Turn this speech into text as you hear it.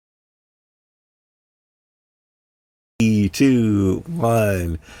2,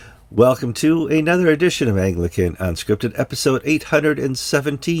 1. Welcome to another edition of Anglican Unscripted, episode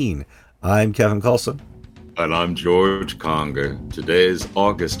 817. I'm Kevin Carlson. And I'm George Conger. Today is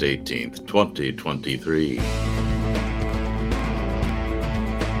August 18th, 2023.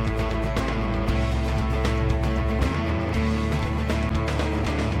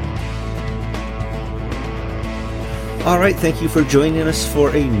 All right, thank you for joining us for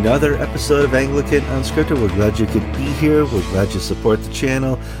another episode of Anglican Unscripted. We're glad you could be here. We're glad you support the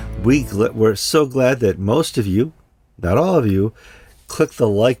channel. We're so glad that most of you, not all of you, click the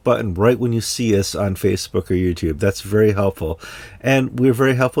like button right when you see us on Facebook or YouTube. That's very helpful. And we're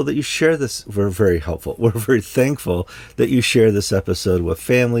very helpful that you share this. We're very thankful that you share this episode with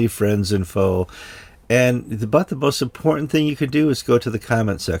family, friends, and foe. And about the most important thing you can do is go to the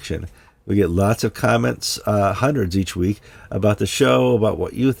comment section. We get lots of comments, hundreds each week, about the show, about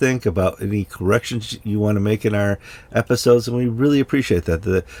what you think, about any corrections you want to make in our episodes, and we really appreciate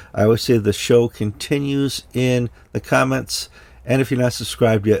that. I always say the show continues in the comments, and if you're not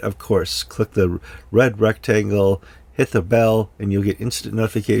subscribed yet, of course, click the red rectangle, hit the bell, and you'll get instant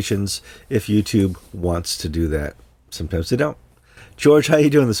notifications if YouTube wants to do that. Sometimes they don't. George, how are you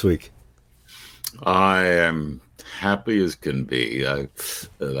doing this week? I am happy as can be.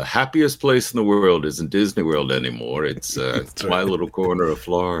 The happiest place in the world isn't Disney World anymore. It's it's my little corner of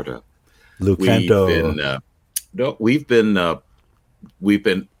Florida. Lucanto. We've been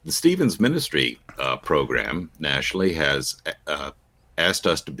the Stevens Ministry program nationally has asked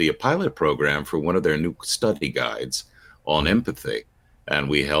us to be a pilot program for one of their new study guides on empathy, and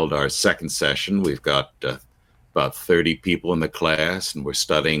we held our second session. We've got about 30 people in the class, and we're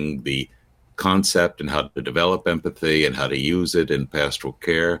studying the concept and how to develop empathy and how to use it in pastoral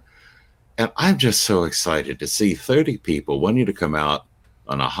care. And I'm just so excited to see 30 people wanting to come out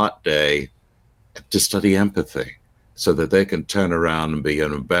on a hot day to study empathy so that they can turn around and be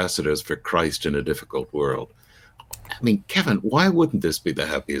ambassadors for Christ in a difficult world. I mean, Kevin, why wouldn't this be the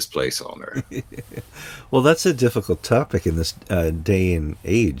happiest place on earth? Well, that's a difficult topic in this day and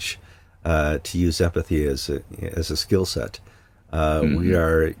age, to use empathy as a skill set. We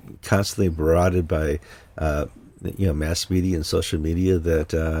are constantly barraged by, mass media and social media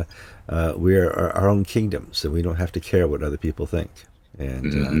that we are our own kingdoms and we don't have to care what other people think.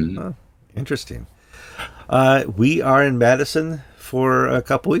 And interesting. We are in Madison for a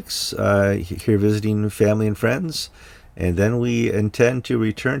couple weeks, here visiting family and friends, and then we intend to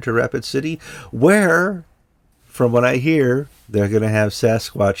return to Rapid City, where, from what I hear, they're going to have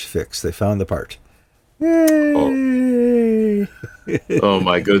Sasquatch fixed. They found the part. Yay! Oh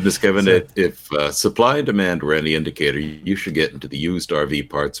my goodness, Kevin! If supply and demand were any indicator, you should get into the used RV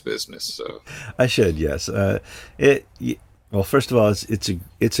parts business. So I should, yes. Well, first of all,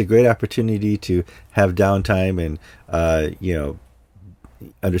 it's a great opportunity to have downtime and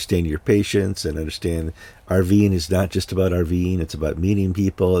understand your patients and understand RVing is not just about RVing. It's about meeting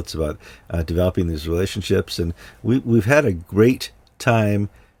people. It's about developing these relationships, and we've had a great time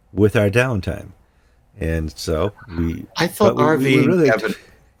with our downtime. And so I thought RVing, really, Kevin,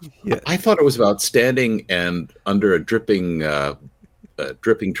 I thought it was about standing and under a dripping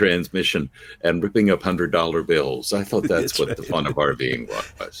transmission and ripping up $100 bills. I thought that's what the fun of RVing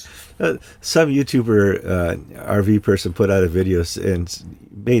was. Some YouTuber RV person put out a video and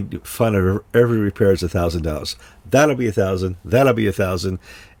made fun of every repair is $1,000. That'll be $1,000. That'll be $1,000.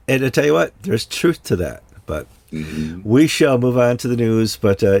 And I tell you what, there's truth to that. But we shall move on to the news.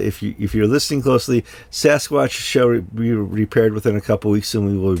 But if you're listening closely, Sasquatch shall be repaired within a couple weeks, and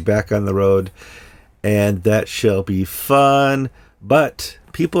we will be back on the road, and that shall be fun. But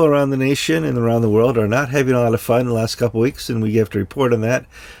people around the nation and around the world are not having a lot of fun the last couple weeks, and we have to report on that,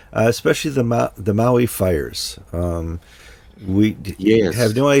 especially the Maui fires. We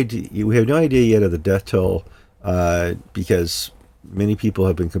have no idea. We have no idea yet of the death toll because many people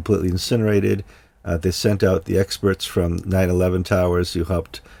have been completely incinerated. They sent out the experts from 9/11 towers who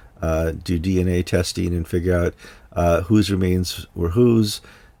helped do DNA testing and figure out whose remains were whose.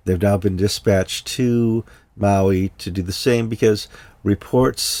 They've now been dispatched to Maui to do the same because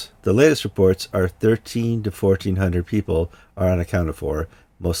the latest reports are 1,300 to 1,400 people are unaccounted for,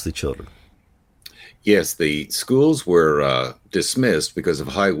 mostly children. Yes, the schools were dismissed because of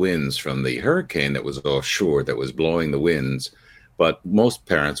high winds from the hurricane that was offshore that was blowing the winds. But most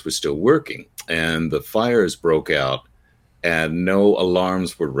parents were still working, and the fires broke out, and no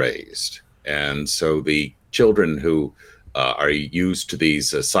alarms were raised. And so the children who are used to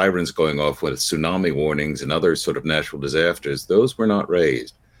these sirens going off with tsunami warnings and other sort of natural disasters, those were not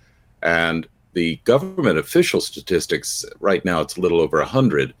raised. And the government official statistics, right now it's a little over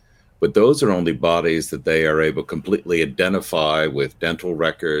 100, But those are only bodies that they are able to completely identify with dental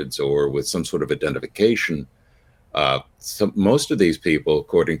records or with some sort of identification. Most of these people,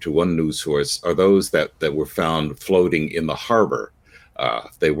 according to one news source, are those that were found floating in the harbor.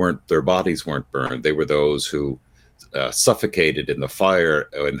 Their bodies weren't burned. They were those who suffocated in the fire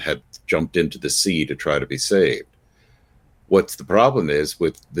and had jumped into the sea to try to be saved. What's the problem is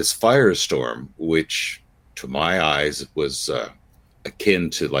with this firestorm, which to my eyes was akin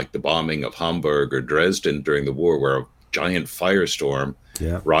to like the bombing of Hamburg or Dresden during the war, where a giant firestorm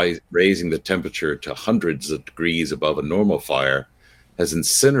raising the temperature to hundreds of degrees above a normal fire has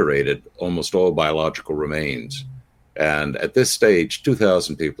incinerated almost all biological remains. And at this stage,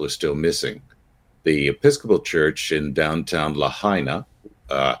 2,000 people are still missing. The Episcopal Church in downtown Lahaina,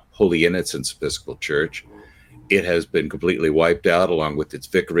 Holy Innocents Episcopal Church, it has been completely wiped out along with its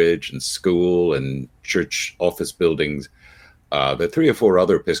vicarage and school and church office buildings. There are 3 or 4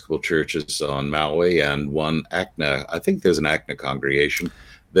 other Episcopal churches on Maui and one ACNA. I think there's an ACNA congregation.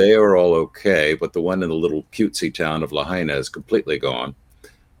 They are all okay, but the one in the little cutesy town of Lahaina is completely gone.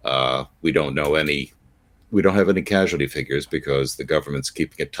 We don't have any casualty figures because the government's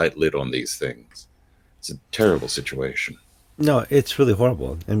keeping a tight lid on these things. It's a terrible situation. No, it's really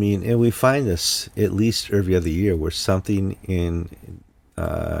horrible. I mean, and we find this at least every other year where something in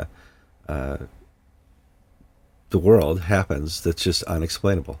the world happens that's just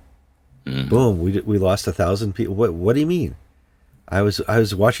unexplainable. Mm-hmm. Boom, we lost 1,000 people. What do you mean? I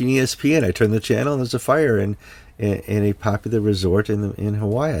was watching ESPN. I turned the channel and there's a fire in a popular resort in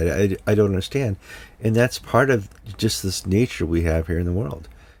Hawaii. I don't understand, and that's part of just this nature we have here in the world.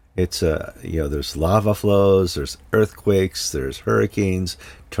 It's there's lava flows, there's earthquakes, there's hurricanes,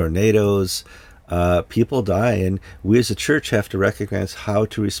 tornadoes, people die, and we as a church have to recognize how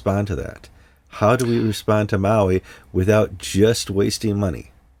to respond to that. How do we respond to Maui without just wasting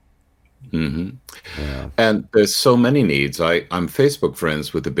money? Mm-hmm. Yeah. And there's so many needs. I'm Facebook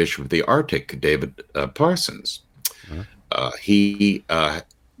friends with the Bishop of the Arctic, David Parsons. Uh-huh.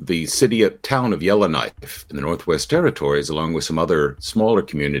 The town of Yellowknife in the Northwest Territories, along with some other smaller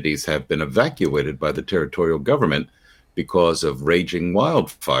communities, have been evacuated by the territorial government because of raging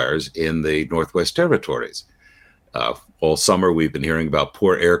wildfires in the Northwest Territories. All summer, we've been hearing about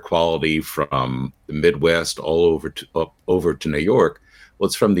poor air quality from the Midwest all over to New York. Well,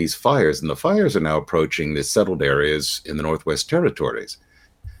 it's from these fires, and the fires are now approaching the settled areas in the Northwest Territories.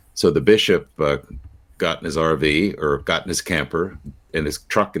 So the bishop got in his RV or got in his camper, in his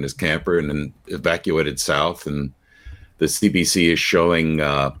truck and his camper, and then evacuated south. And the CBC is showing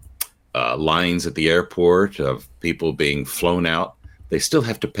lines at the airport of people being flown out. They still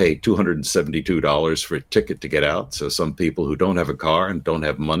have to pay $272 for a ticket to get out. So some people who don't have a car and don't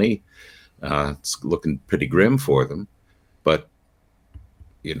have money, it's looking pretty grim for them. But,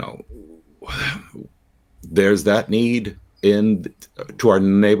 there's that need to our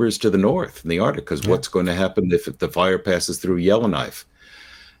neighbors to the north in the Arctic, because what's going to happen if the fire passes through Yellowknife?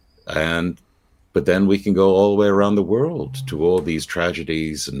 But then we can go all the way around the world to all these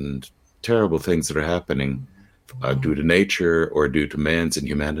tragedies and terrible things that are happening due to nature or due to man's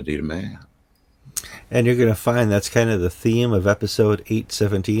inhumanity to man. And you're going to find that's kind of the theme of episode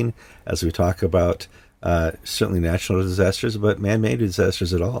 817 as we talk about certainly natural disasters, but man-made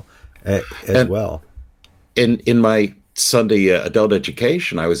disasters as well. In my Sunday adult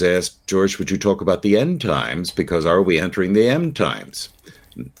education, I was asked, George, would you talk about the end times? Because are we entering the end times?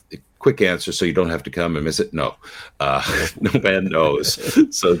 Quick answer, so you don't have to come and miss it. No, no man knows.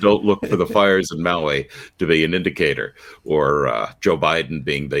 So don't look for the fires in Maui to be an indicator, or Joe Biden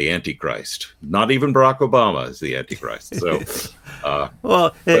being the Antichrist. Not even Barack Obama is the Antichrist. So,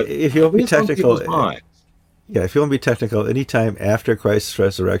 if you want to be technical, if you want to be technical, anytime after Christ's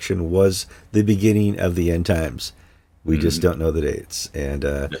resurrection was the beginning of the end times. We just don't know the dates. And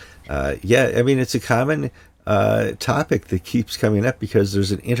I mean, it's a common topic that keeps coming up because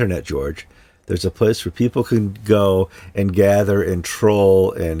there's an internet, George. There's a place where people can go and gather and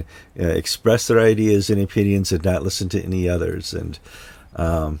troll and express their ideas and opinions and not listen to any others. And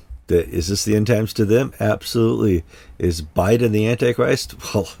is this the end times to them? Absolutely. Is Biden the Antichrist?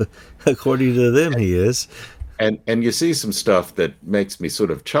 Well, according to them, he is. And you see some stuff that makes me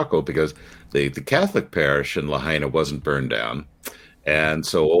sort of chuckle, because the Catholic parish in Lahaina wasn't burned down. And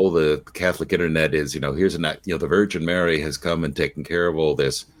so all the Catholic internet is, here's the Virgin Mary has come and taken care of all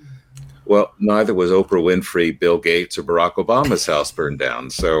this. Well, neither was Oprah Winfrey, Bill Gates, or Barack Obama's house burned down.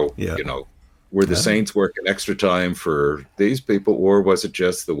 So, were the saints working extra time for these people, or was it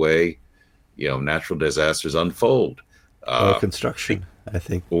just the way, natural disasters unfold? Or construction, I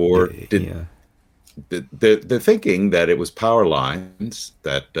think. Or they're thinking that it was power lines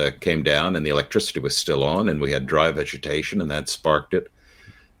that came down and the electricity was still on and we had dry vegetation and that sparked it,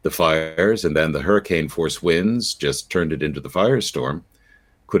 the fires, and then the hurricane force winds just turned it into the firestorm.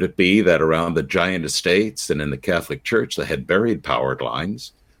 Could it be that around the giant estates and in the Catholic Church they had buried power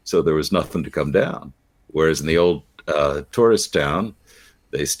lines, so there was nothing to come down? Whereas in the old tourist town,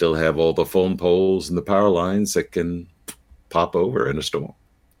 they still have all the phone poles and the power lines that can pop over in a storm.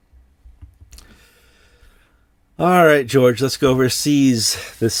 All right, George, let's go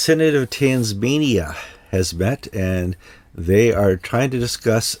overseas. The Synod of Tasmania has met, and they are trying to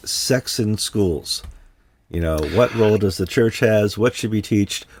discuss sex in schools. What role does the church has? What should be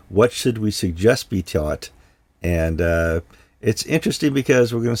taught? What should we suggest be taught? And it's interesting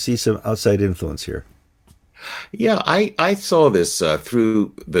because we're going to see some outside influence here. Yeah, I saw this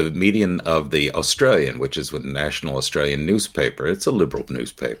through the medium of the Australian, which is the National Australian newspaper. It's a liberal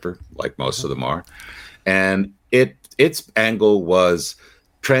newspaper, like most of them are. And its angle was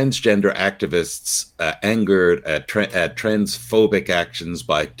transgender activists angered at transphobic actions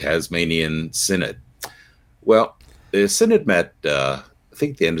by Tasmanian Synod. Well, the Synod met, I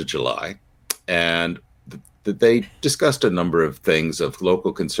think, the end of July, and they discussed a number of things of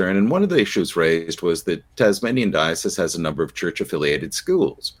local concern. And one of the issues raised was that Tasmanian Diocese has a number of church-affiliated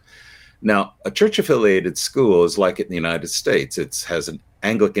schools. Now, a church-affiliated school is like it in the United States. It has an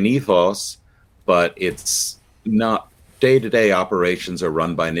Anglican ethos, but it's not day-to-day operations are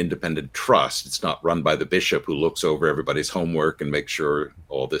run by an independent trust. It's not run by the bishop who looks over everybody's homework and makes sure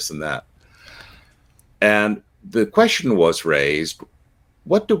all this and that. And the question was raised,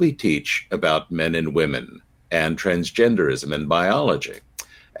 what do we teach about men and women and transgenderism and biology?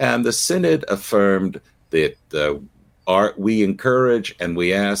 And the Synod affirmed that we encourage and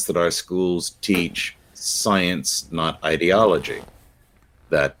we ask that our schools teach science, not ideology.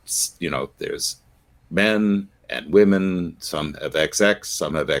 That, there's men and women, some have XX,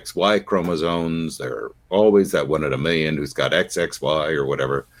 some have XY chromosomes. There are always that one in a million who's got XXY or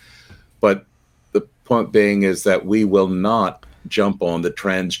whatever. But the point being is that we will not jump on the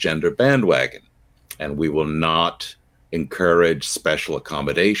transgender bandwagon, and we will not encourage special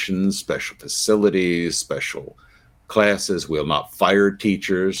accommodations, special facilities, special classes. We'll not fire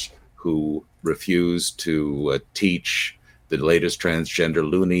teachers who refuse to teach the latest transgender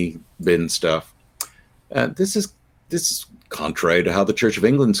loony bin stuff. This is contrary to how the Church of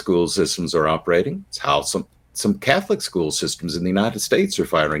England school systems are operating. It's how some Catholic school systems in the United States are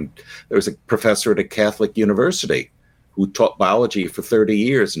firing. There was a professor at a Catholic university who taught biology for 30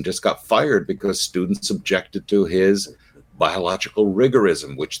 years and just got fired because students objected to his biological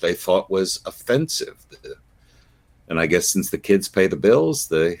rigorism, which they thought was offensive. And I guess since the kids pay the bills,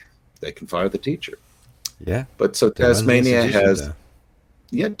 they can fire the teacher. Yeah. But so Tasmania has...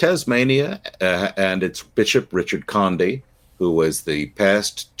 Yeah, Tasmania and its Bishop Richard Condy, who was the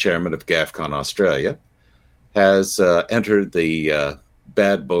past chairman of GAFCON Australia, has entered the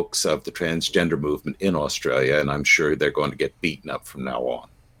bad books of the transgender movement in Australia, and I'm sure they're going to get beaten up from now on.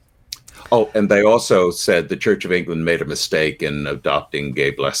 Oh, and they also said the Church of England made a mistake in adopting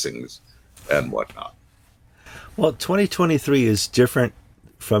gay blessings and whatnot. Well, 2023 is different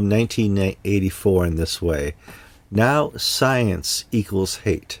from 1984 in this way. Now science equals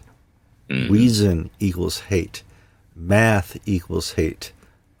hate. Mm-hmm. Reason equals hate. Math equals hate.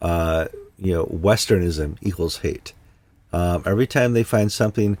 Westernism equals hate. Every time they find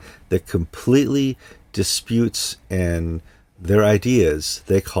something that completely disputes and their ideas,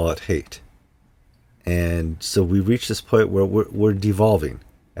 they call it hate. And so we reach this point where we're devolving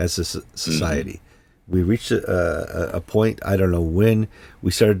as a society. Mm-hmm. We reached a point, I don't know when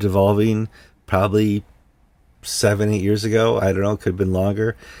we started devolving, probably 7-8 years ago. I don't know, it could have been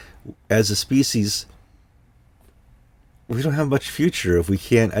longer. As a species, we don't have much future if we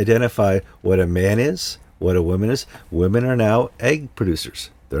can't identify what a man is, what a woman is. Women are now egg producers.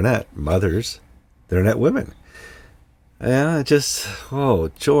 They're not mothers. They're not women. Yeah,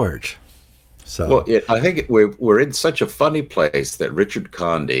 George. So, well, I think we're in such a funny place that Richard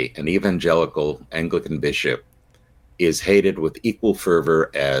Condy, an evangelical Anglican bishop, is hated with equal fervor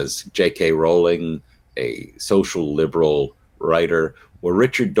as J.K. Rowling, a social liberal writer, or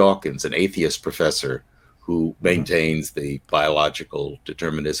Richard Dawkins, an atheist professor who maintains the biological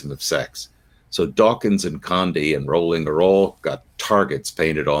determinism of sex. So Dawkins and Condy and Rowling are all got targets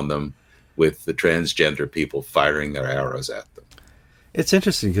painted on them with the transgender people firing their arrows at them. It's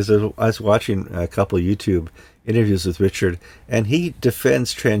interesting because I was watching a couple of YouTube interviews with Richard, and he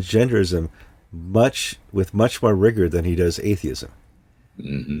defends transgenderism with much more rigor than he does atheism.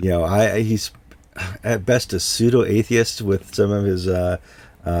 Mm-hmm. He's at best a pseudo-atheist with some of his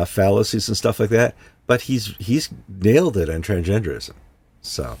fallacies and stuff like that. But he's nailed it on transgenderism.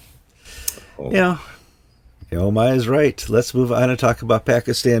 So, Maya is right. Let's move on and talk about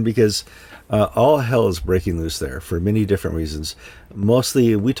Pakistan, because all hell is breaking loose there for many different reasons.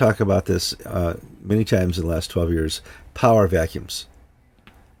 Mostly, we talk about this many times in the last 12 years, power vacuums.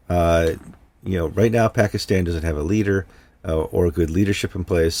 Right now, Pakistan doesn't have a leader or good leadership in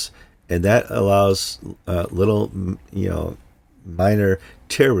place, and that allows little, minor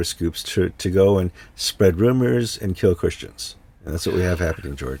terrorist groups to go and spread rumors and kill Christians. And that's what we have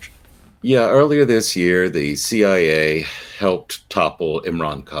happening, George. Yeah, earlier this year, the CIA helped topple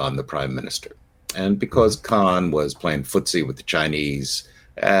Imran Khan, the prime minister. And because Khan was playing footsie with the Chinese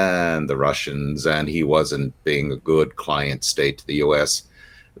and the Russians, and he wasn't being a good client state to the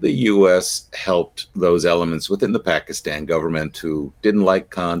U.S. helped those elements within the Pakistan government who didn't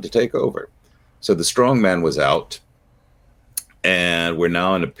like Khan to take over. So the strongman was out, and we're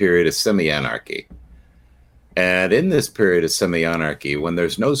now in a period of semi-anarchy. And in this period of semi-anarchy, when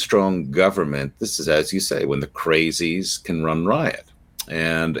there's no strong government, this is, as you say, when the crazies can run riot.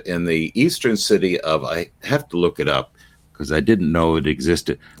 And in the eastern city of, I have to look it up because I didn't know it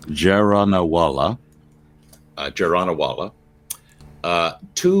existed, Jaranawala,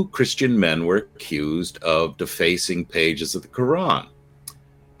 two Christian men were accused of defacing pages of the Quran.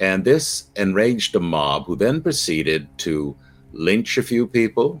 And this enraged a mob who then proceeded to lynch a few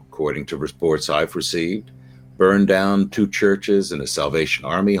people, according to reports I've received, burned down 2 churches and a Salvation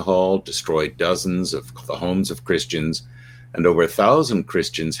Army hall, destroyed dozens of the homes of Christians, and over 1,000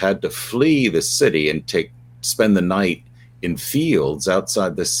 Christians had to flee the city and spend the night in fields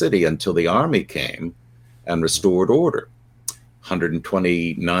outside the city until the army came and restored order.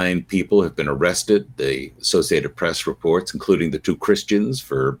 129 people have been arrested, the Associated Press reports, including the 2 Christians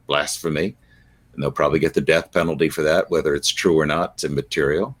for blasphemy, and they'll probably get the death penalty for that, whether it's true or not, it's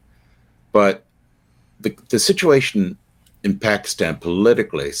immaterial. But the situation in Pakistan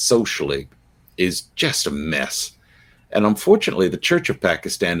politically, socially, is just a mess. And unfortunately, the Church of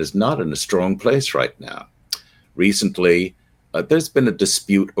Pakistan is not in a strong place right now. Recently, there's been a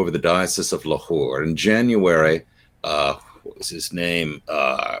dispute over the Diocese of Lahore. In January, what was his name?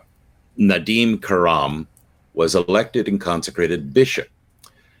 Nadim Karam was elected and consecrated bishop.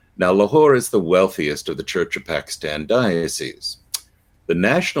 Now, Lahore is the wealthiest of the Church of Pakistan dioceses. The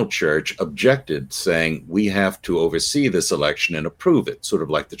national church objected, saying, we have to oversee this election and approve it, sort of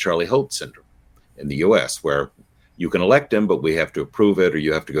like the Charlie Holt syndrome in the U.S., where you can elect him, but we have to approve it, or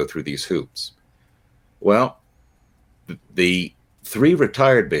you have to go through these hoops. Well, the 3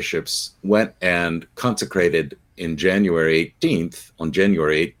 retired bishops went and consecrated on January 18th,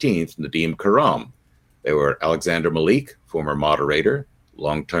 Nadim Karam. They were Alexander Malik, former moderator,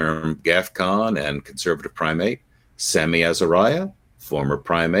 long-term Gaf Khan and conservative primate, Sami Azariah, former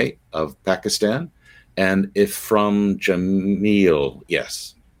primate of Pakistan, and Ifram Jamil,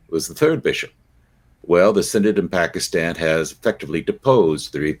 was the 3rd bishop. Well, the Synod in Pakistan has effectively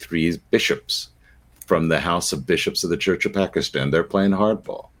deposed the 3 bishops from the House of Bishops of the Church of Pakistan. They're playing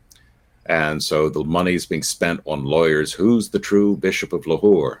hardball. And so the money is being spent on lawyers. Who's the true Bishop of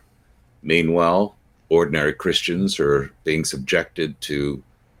Lahore? Meanwhile, ordinary Christians are being subjected to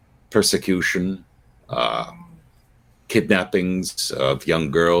persecution, kidnappings of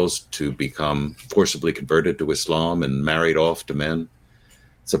young girls to become forcibly converted to Islam and married off to men.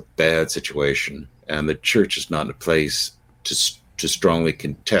 It's a bad situation, and the church is not in a place to strongly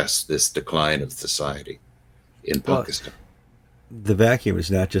contest this decline of society in Pakistan. The vacuum is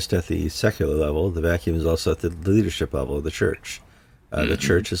not just at the secular level. The vacuum is also at the leadership level of the church. The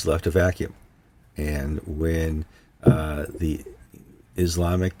church has left a vacuum. And when the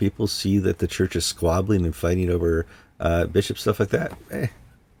Islamic people see that the church is squabbling and fighting over bishop stuff like that,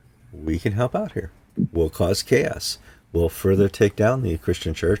 we can help out here. We'll cause chaos. We'll further take down the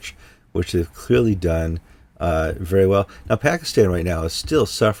Christian church, which they've clearly done very well. Now, Pakistan right now is still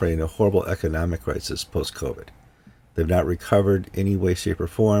suffering a horrible economic crisis post-COVID. They've not recovered any way, shape, or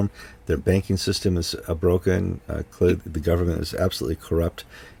form. Their banking system is broken. Clearly, the government is absolutely corrupt,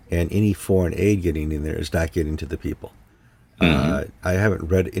 and any foreign aid getting in there is not getting to the people. I haven't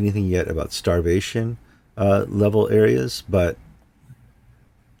read anything yet about starvation level areas, but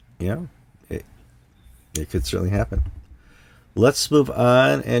it could certainly happen. Let's move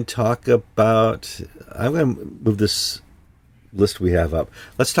on and talk about, I'm going to move this list we have up.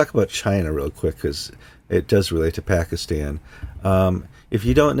 Let's talk about China real quick, because it does relate to Pakistan. If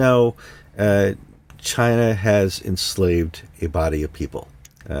you don't know, China has enslaved a body of people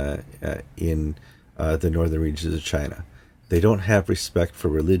in the northern regions of China. They don't have respect for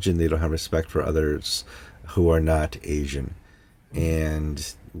religion. They don't have respect for others who are not Asian.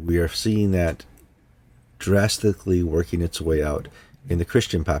 And we are seeing that drastically working its way out in the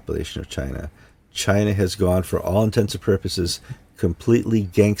Christian population of China. China has gone, for all intents and purposes, completely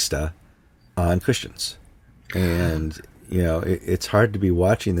gangsta on Christians. And, it's hard to be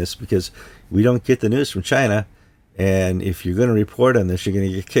watching this because we don't get the news from China. And if you're going to report on this, you're going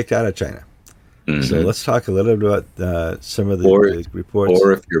to get kicked out of China. Mm-hmm. So let's talk a little bit about some of the reports.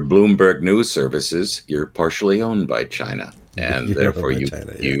 Or if you're Bloomberg News Services, you're partially owned by China. And therefore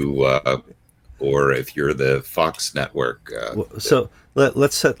or if you're the Fox network. So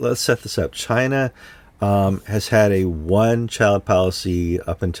let's set this up. China has had a one-child policy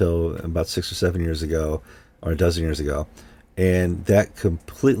up until about 6 or 7 years ago, or a dozen years ago, and that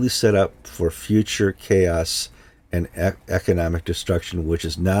completely set up for future chaos and economic destruction, which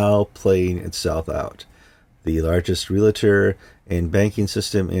is now playing itself out. The largest realtor and banking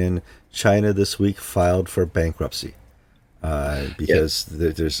system in China this week filed for bankruptcy. Because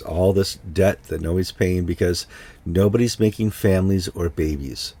there's all this debt that nobody's paying because nobody's making families or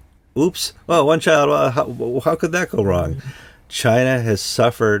babies. Oops. Well, one child, how could that go wrong? China has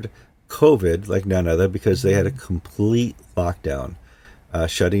suffered COVID like none other because they had a complete lockdown,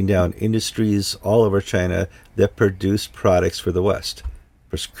 shutting down industries all over China that produced products for the West.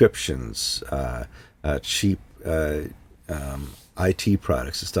 Prescriptions, cheap IT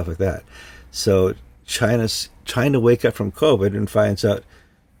products and stuff like that. So China's trying to wake up from COVID and finds out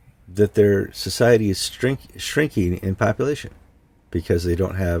that their society is shrinking in population because they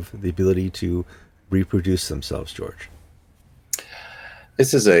don't have the ability to reproduce themselves, George.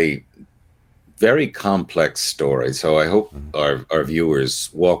 This is a very complex story, so I hope our viewers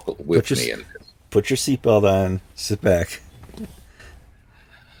walk with me in this. Put your seatbelt on, sit back.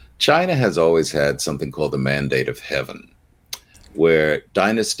 China has always had something called the mandate of heaven, where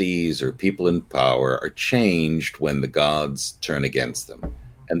dynasties or people in power are changed when the gods turn against them.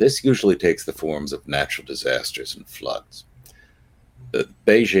 And this usually takes the forms of natural disasters and floods.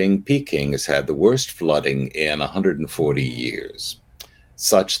 Peking has had the worst flooding in 140 years,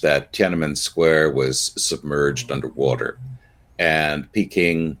 such that Tiananmen Square was submerged underwater. And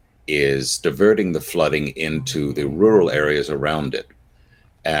Peking is diverting the flooding into the rural areas around it.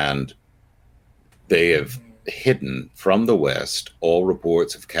 And they have hidden from the West all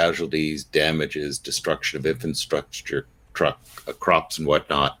reports of casualties, damages, destruction of infrastructure, crops and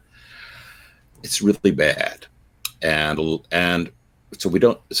whatnot. It's really bad. And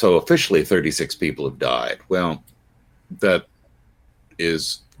so officially 36 people have died. Well, that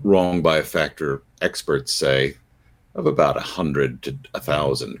is wrong by a factor, experts say, of about 100 to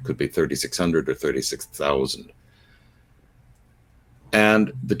 1,000. Could be 3,600 or 36,000.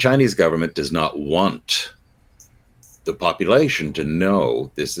 And the Chinese government does not want the population to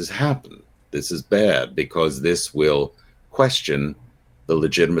know this has happened. This is bad because this will question the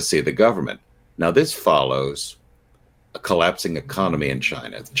legitimacy of the government. Now, this follows a collapsing economy in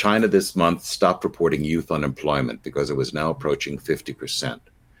China. China this month stopped reporting youth unemployment because it was now approaching 50%.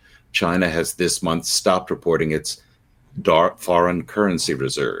 China has this month stopped reporting its foreign currency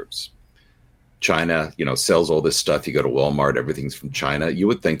reserves. China, sells all this stuff. You go to Walmart, everything's from China. You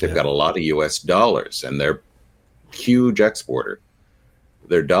would think they've got a lot of US dollars and they're huge exporter.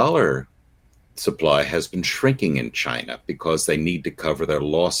 Their dollar supply has been shrinking in China because they need to cover their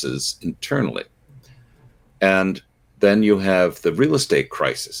losses internally. And then you have the real estate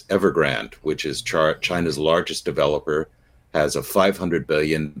crisis. Evergrande, which is China's largest developer, has a $500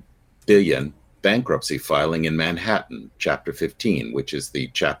 billion bankruptcy filing in Manhattan, Chapter 15, which is the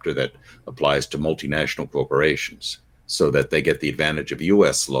chapter that applies to multinational corporations so that they get the advantage of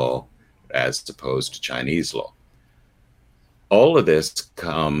U.S. law as opposed to Chinese law. All of this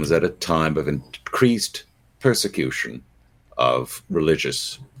comes at a time of increased persecution of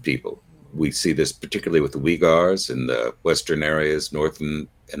religious people. We see this particularly with the Uyghurs in the western areas, northern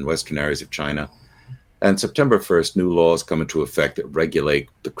and western areas of China. And September 1st, new laws come into effect that regulate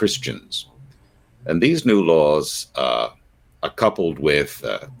the Christians. And these new laws are coupled with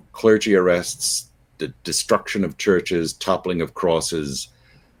clergy arrests, the destruction of churches, toppling of crosses,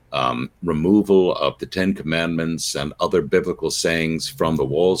 removal of the Ten Commandments and other biblical sayings from the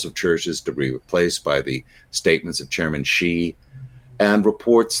walls of churches to be replaced by the statements of Chairman Xi, and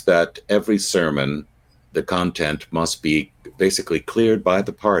reports that every sermon, the content must be basically cleared by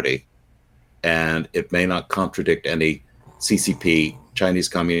the party, and it may not contradict any CCP, Chinese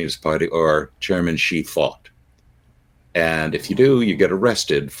Communist Party, or Chairman Xi thought. And if you do, you get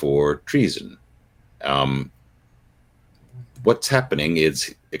arrested for treason. What's happening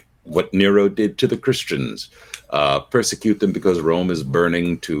is what Nero did to the Christians, persecute them because Rome is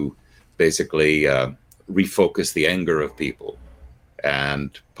burning to basically refocus the anger of people.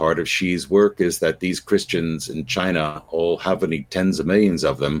 And part of Xi's work is that these Christians in China, all how many tens of millions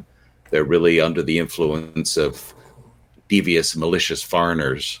of them, they're really under the influence of devious, malicious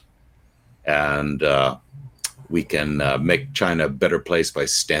foreigners. And we can make China a better place by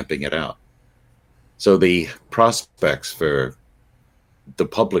stamping it out. So the prospects for the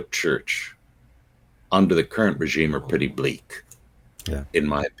public church under the current regime are pretty bleak, in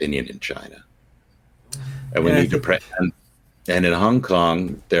my opinion, in China. And we need to and in Hong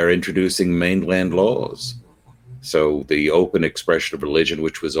Kong, they're introducing mainland laws. So the open expression of religion,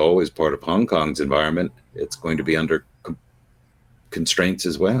 which was always part of Hong Kong's environment, it's going to be under constraints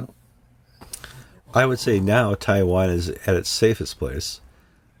as well. I would say now Taiwan is at its safest place,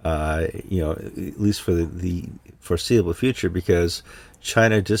 at least for the foreseeable future, because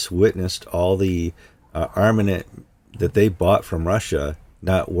China just witnessed all the armament that they bought from Russia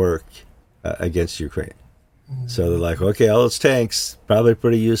not work against Ukraine. So they're like, okay, all those tanks, probably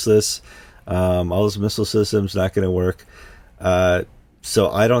pretty useless. All those missile systems, not going to work. So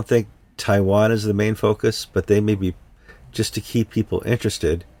I don't think Taiwan is the main focus, but they may be, just to keep people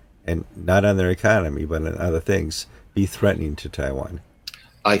interested, and not on their economy, but on other things, be threatening to Taiwan.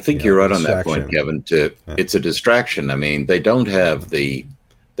 I think you're right on that point, Kevin. It's a distraction. I mean, they've got a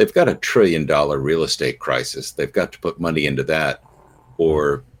 $1 trillion real estate crisis. They've got to put money into that,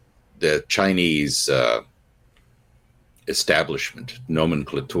 or the Chinese establishment,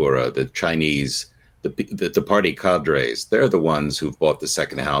 nomenclatura, the Chinese, the party cadres, they're the ones who've bought the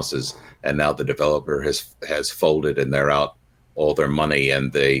second houses, and now the developer has folded, and they're out all their money,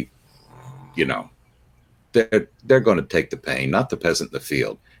 and they're going to take the pain, not the peasant in the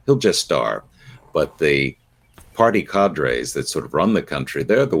field. He'll just starve. But the party cadres that sort of run the country,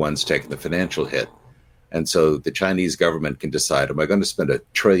 they're the ones taking the financial hit. And so the Chinese government can decide, am I going to spend $1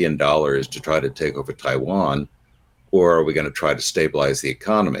 trillion to try to take over Taiwan, or are we going to try to stabilize the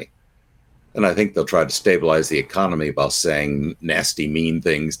economy? And I think they'll try to stabilize the economy by saying nasty, mean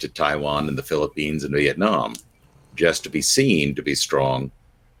things to Taiwan and the Philippines and Vietnam, just to be seen to be strong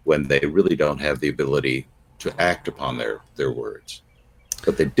when they really don't have the ability to act upon their words.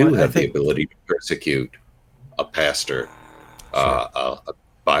 But they do have the ability to persecute a pastor, a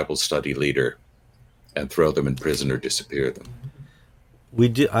Bible study leader, and throw them in prison or disappear them.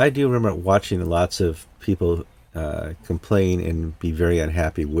 I do remember watching lots of people complain and be very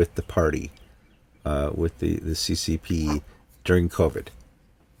unhappy with the party, with the CCP during COVID.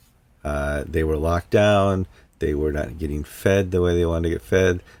 They were locked down. They were not getting fed the way they wanted to get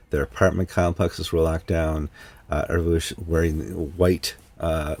fed. Their apartment complexes were locked down. Everybody was wearing white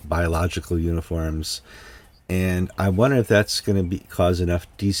biological uniforms. And I wonder if that's going to cause enough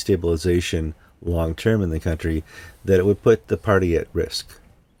destabilization long term in the country that it would put the party at risk,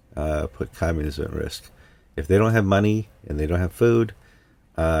 put communism at risk. If they don't have money and they don't have food,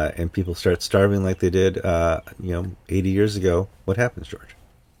 and people start starving like they did, 80 years ago, what happens, George?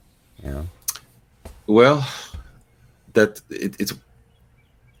 Well, it's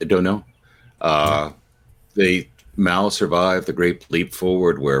I don't know. Mao survived the Great Leap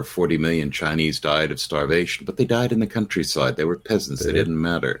Forward, where 40 million Chinese died of starvation, but they died in the countryside. They were peasants. They didn't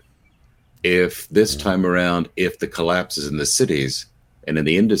matter. If this time around, if the collapses in the cities and in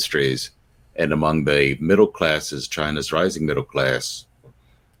the industries and among the middle classes, China's rising middle class,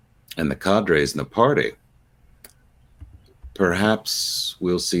 and the cadres in the party, perhaps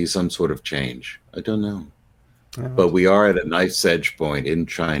we'll see some sort of change. I don't know. But we are at a knife's edge point in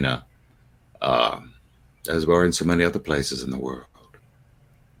China, as we are in so many other places in the world.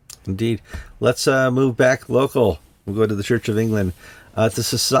 Indeed. Let's move back local. We'll go to the Church of England. The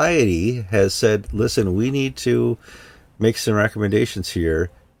Society has said, listen, we need to make some recommendations here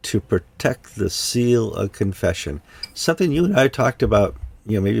to protect the seal of confession. Something you and I talked about,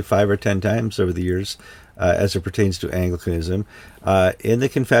 maybe 5 or 10 times over the years as it pertains to Anglicanism. In the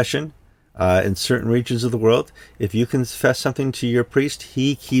confession, in certain regions of the world, if you confess something to your priest,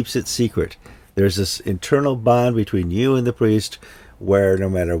 he keeps it secret. There's this internal bond between you and the priest where no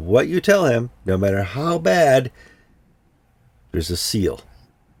matter what you tell him, no matter how bad, there's a seal.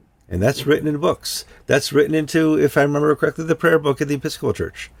 And that's written in books. That's written into, if I remember correctly, the prayer book of the Episcopal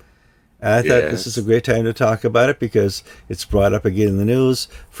Church. And I thought this is a great time to talk about it because it's brought up again in the news.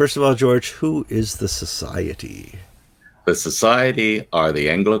 First of all, George, who is the Society? The Society are the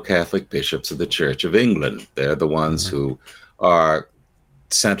Anglo-Catholic bishops of the Church of England. They're the ones who are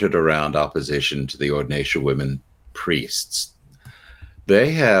centered around opposition to the ordination of women priests.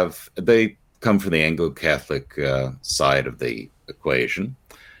 They come from the Anglo-Catholic side of the equation.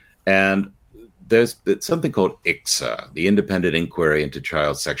 And there's something called ICSA, the Independent Inquiry into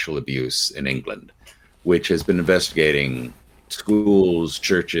Child Sexual Abuse in England, which has been investigating schools,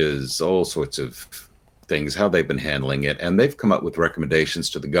 churches, all sorts of things, how they've been handling it. And they've come up with recommendations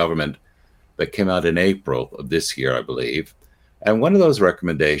to the government that came out in April of this year, I believe. And one of those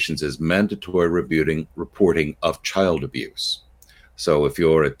recommendations is mandatory reporting of child abuse. So if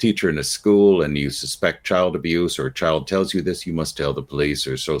you're a teacher in a school and you suspect child abuse, or a child tells you this, you must tell the police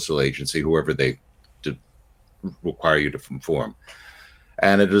or social agency, whoever they require you to inform.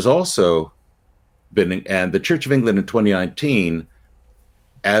 And it has also been, and the Church of England in 2019,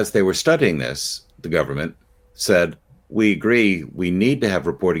 as they were studying this, the government said, we agree we need to have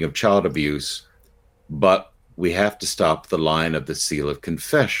reporting of child abuse, but we have to stop the line of the seal of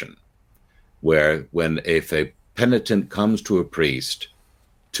confession, where if a penitent comes to a priest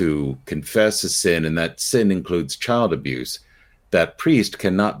to confess a sin, and that sin includes child abuse, that priest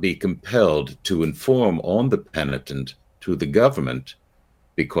cannot be compelled to inform on the penitent to the government,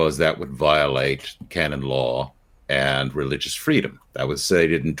 because that would violate canon law and religious freedom. That was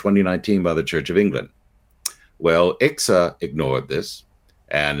stated in 2019 by the Church of England. Well, ICSA ignored this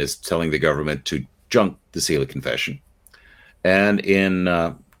and is telling the government to junk the seal of confession. And in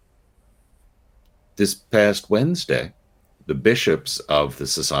this past Wednesday, the bishops of the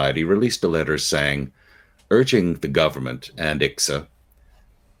society released a letter urging the government and ICSA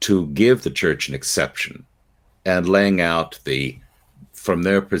to give the church an exception, and laying out from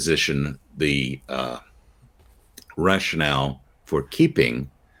their position, the rationale for keeping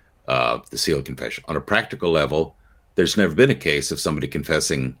the seal of confession. On a practical level, there's never been a case of somebody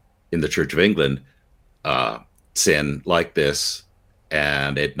confessing in the Church of England sin like this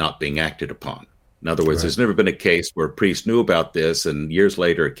and it not being acted upon. In other words, There's never been a case where a priest knew about this, and years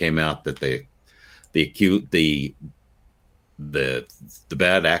later it came out that the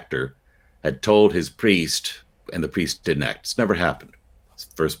bad actor had told his priest, and the priest didn't act. It's never happened. That's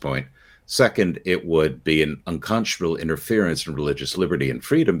the first point. Second, it would be an unconscionable interference in religious liberty and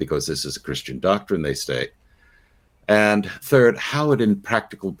freedom, because this is a Christian doctrine, they state. And third, how would in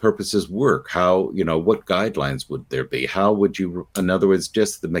practical purposes work? What guidelines would there be? How would you, in other words,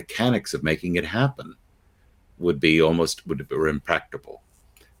 just the mechanics of making it happen would be impractical.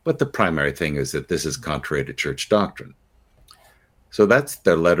 But the primary thing is that this is contrary to church doctrine. So that's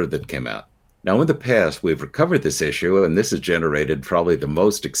the letter that came out. Now, in the past, we've recovered this issue, and this has generated probably the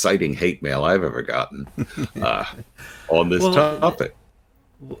most exciting hate mail I've ever gotten on this topic.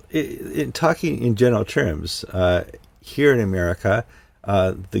 In talking in general terms, here in America,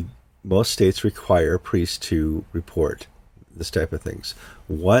 most states require priests to report this type of things.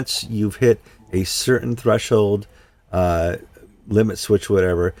 Once you've hit a certain threshold, limit switch,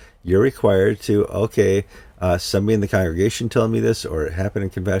 whatever, you're required to, somebody in the congregation told me this, or it happened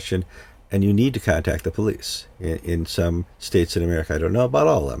in confession, and you need to contact the police. In some states in America, I don't know about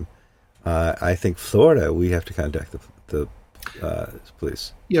all of them. I think Florida, we have to contact the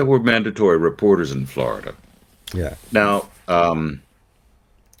police. Yeah, we're mandatory reporters in Florida. Yeah. Now,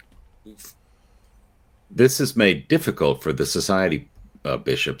 this is made difficult for the society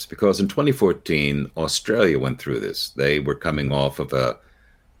bishops, because in 2014, Australia went through this. They were coming off of a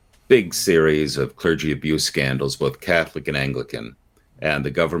big series of clergy abuse scandals, both Catholic and Anglican. And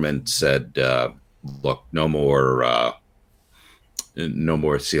the government said, look, no more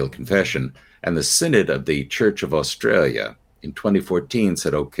seal confession. And the Synod of the Church of Australia in 2014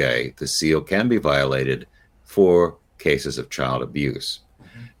 said, okay, the seal can be violated for cases of child abuse.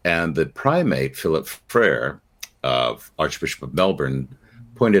 Mm-hmm. And the primate, Philip Frere, Archbishop of Melbourne,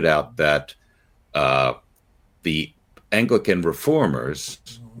 pointed out that the Anglican reformers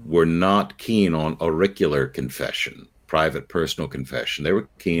were not keen on auricular confession, private personal confession. They were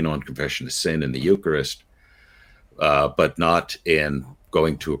keen on confession of sin in the Eucharist, but not in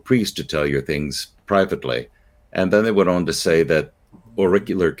going to a priest to tell your things privately. And then they went on to say that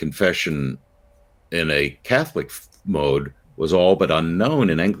auricular confession in a Catholic mode was all but unknown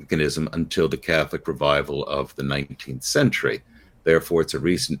in Anglicanism until the Catholic revival of the 19th century. Therefore, it's a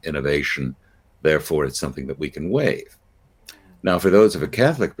recent innovation. Therefore, it's something that we can waive. Now, for those of a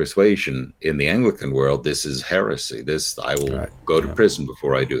Catholic persuasion in the Anglican world, this is heresy. I will go to prison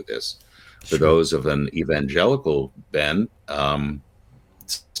before I do this. For those of an evangelical bent,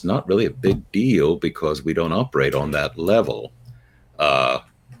 it's not really a big deal, because we don't operate on that level.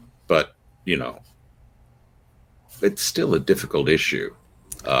 But, it's still a difficult issue.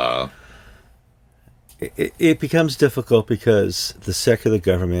 It becomes difficult because the secular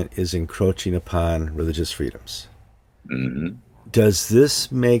government is encroaching upon religious freedoms. Mm-hmm. Does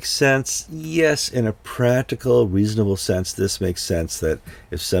this make sense? Yes, in a practical, reasonable sense, this makes sense, that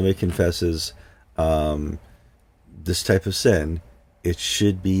if somebody confesses this type of sin, it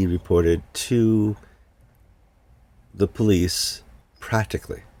should be reported to the police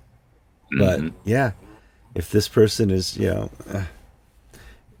practically. But Mm-hmm. yeah, if this person is,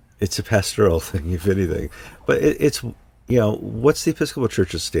 it's a pastoral thing, if anything. But it's, what's the Episcopal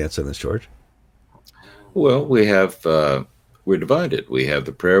Church's stance on this, George? Well, we're divided. We have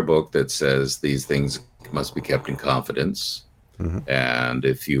the prayer book that says these things must be kept in confidence. Mm-hmm. And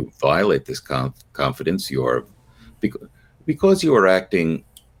if you violate this confidence, because you are acting,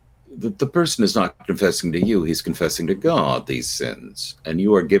 the person is not confessing to you, he's confessing to God these sins. And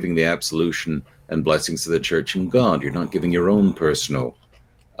you are giving the absolution and blessings of the church and God. You're not giving your own personal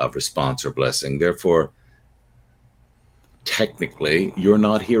response or blessing. Therefore, technically, you're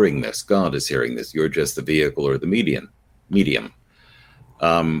not hearing this. God is hearing this. You're just the vehicle or the medium.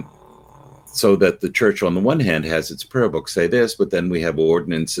 So that the church, on the one hand, has its prayer book say this, but then we have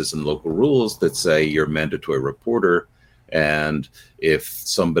ordinances and local rules that say you're a mandatory reporter. And if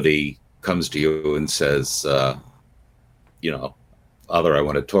somebody comes to you and says, Father, I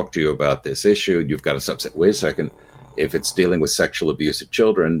want to talk to you about this issue, you've got to stop. Wait a second. If it's dealing with sexual abuse of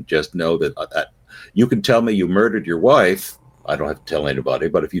children, just know that you can tell me you murdered your wife. I don't have to tell anybody.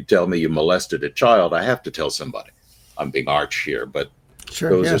 But if you tell me you molested a child, I have to tell somebody. I'm being arch here, but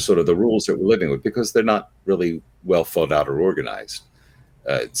those are sort of the rules that we're living with because they're not really well thought out or organized.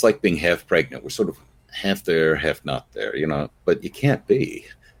 It's like being half pregnant. We're sort of half there, half not there, but you can't be.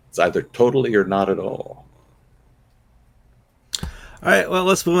 It's either totally or not at all. All right, well,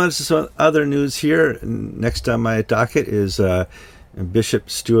 let's move on to some other news here. Next on my docket is Bishop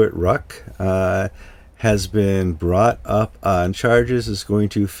Stuart Ruck has been brought up on charges, is going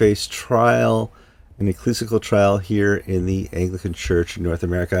to face trial, an ecclesiastical trial here in the Anglican Church in North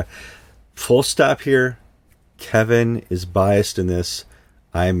America. Full stop here. Kevin is biased in this.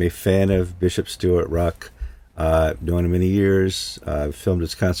 I'm a fan of Bishop Stuart Ruck. Known him many years. Filmed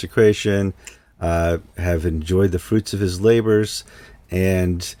his consecration. Have enjoyed the fruits of his labors.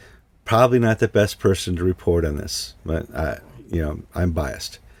 And probably not the best person to report on this. But, I'm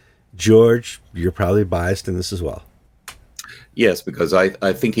biased. George, you're probably biased in this as well. Yes, because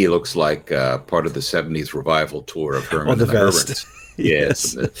I think he looks like part of the 70s revival tour of Herman the and the vest. Hermits.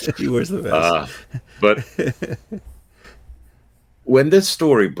 Yes, he wears the vest. But when this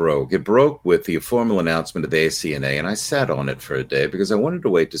story broke, it broke with the formal announcement of the ACNA, and I sat on it for a day because I wanted to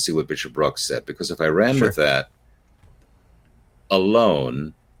wait to see what Bishop Ruck said, because if I ran with that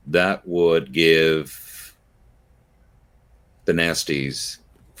alone, that would give the nasties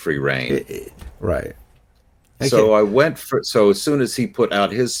free reign. Right. So I went so as soon as he put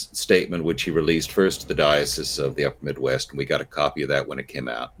out his statement, which he released first to the Diocese of the Upper Midwest, and we got a copy of that when it came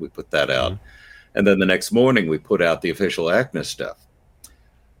out. We put that out. Mm-hmm. And then the next morning we put out the official ACNA stuff.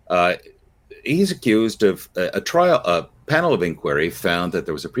 He's accused of a panel of inquiry found that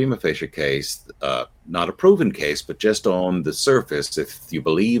there was a prima facie case, not a proven case, but just on the surface, if you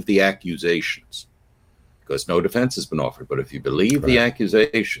believe the accusations, because no defense has been offered, but if you believe the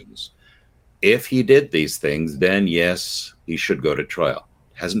accusations, if he did these things, then yes, he should go to trial.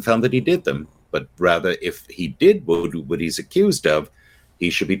 Hasn't found that he did them, but rather if he did what he's accused of,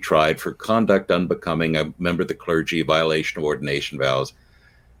 he should be tried for conduct unbecoming a member of the clergy, violation of ordination vows.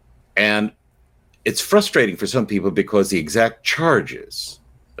 And it's frustrating for some people because the exact charges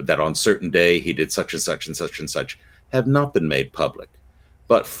that on certain day he did such and such and such and such have not been made public.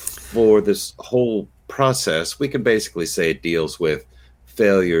 But for this whole process, we can basically say it deals with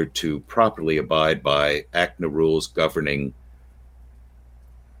failure to properly abide by ACNA rules governing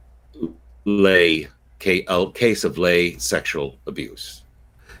case of lay sexual abuse.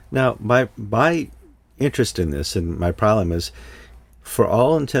 Now, my interest in this and my problem is, for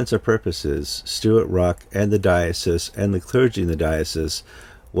all intents and purposes, Stuart Ruck and the diocese and the clergy in the diocese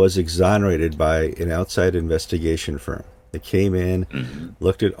was exonerated by an outside investigation firm. They came in,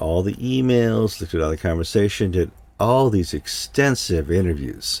 looked at all the emails, looked at all the conversation, did all these extensive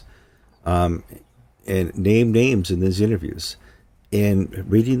interviews, and named names in these interviews. And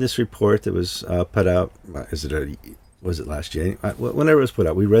reading this report that was put out, was it last January? Whenever it was put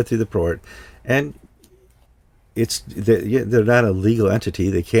out, we read through the report, and they're not a legal entity;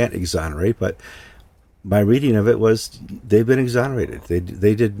 they can't exonerate. But my reading of it was they've been exonerated.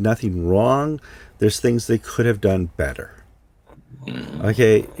 They did nothing wrong. There's things they could have done better.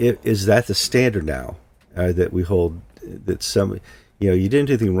 Okay, is that the standard now? That we hold, that some, you didn't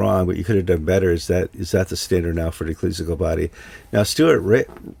do anything wrong, but you could have done better. Is that the standard now for the ecclesiastical body? Now, Stuart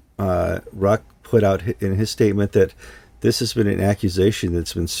Ruck put out in his statement that this has been an accusation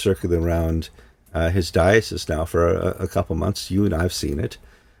that's been circling around his diocese now for a couple months. You and I've seen it,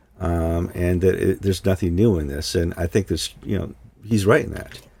 and that there's nothing new in this. And I think he's right in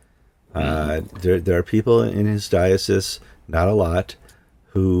that. Mm-hmm. There are people in his diocese, not a lot,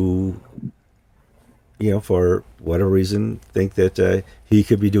 who, for whatever reason, think that he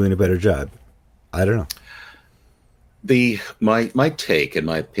could be doing a better job. I don't know. My take and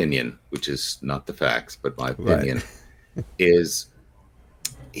my opinion, which is not the facts, but my Right. opinion, is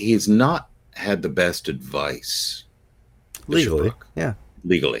he's not had the best advice, Bishop Legally, Brooke, yeah.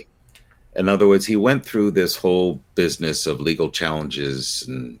 legally. In other words, he went through this whole business of legal challenges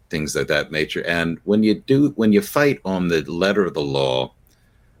and things like that nature. And when you fight on the letter of the law,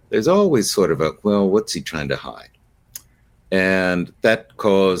 there's always sort of well, what's he trying to hide? And that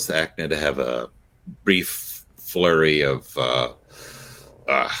caused ACNA to have a brief flurry of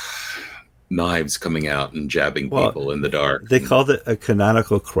knives coming out and jabbing Well, people in the dark. they called it a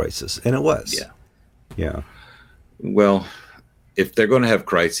canonical crisis, and it was. Yeah. Yeah. Well, if they're going to have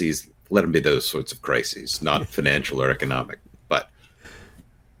crises, let them be those sorts of crises, not financial or economic. But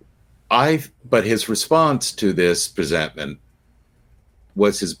his response to this presentment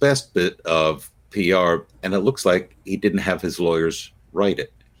was his best bit of PR, and it looks like he didn't have his lawyers write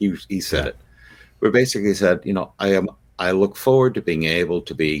it. He said it. Where basically said, I look forward to being able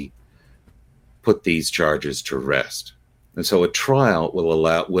to put these charges to rest. And so a trial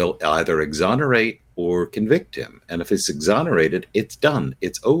will either exonerate or convict him. And if it's exonerated, it's done.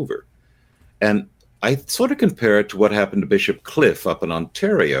 It's over. And I sort of compare it to what happened to Bishop Cliff up in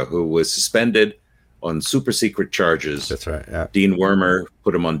Ontario, who was suspended on super secret charges. That's right. Yeah. Dean Wormer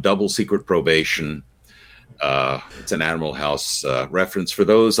put him on double secret probation. It's an Animal House reference for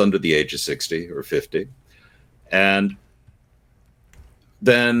those under the age of 60 or 50. And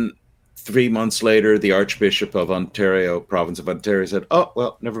then 3 months later, the Archbishop of Ontario, province of Ontario, said, oh,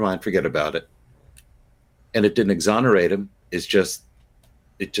 well, never mind, forget about it. And it didn't exonerate him. It just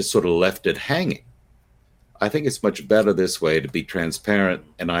sort of left it hanging. I think it's much better this way to be transparent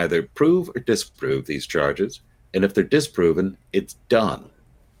and either prove or disprove these charges. And if they're disproven, it's done.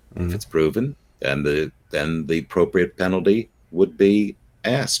 Mm-hmm. If it's proven, then the appropriate penalty would be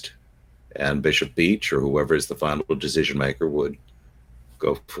asked. And Bishop Beach or whoever is the final decision maker would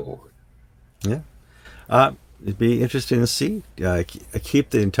go forward. Yeah. It'd be interesting to see. Keep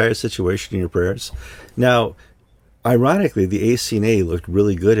the entire situation in your prayers. Now, ironically, the ACNA looked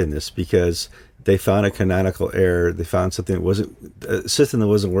really good in this because they found a canonical error. They found something that wasn't a system that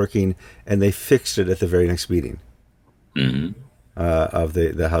wasn't working, and they fixed it at the very next meeting of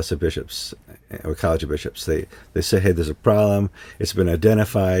the House of Bishops or College of Bishops. They said, "Hey, there's a problem. It's been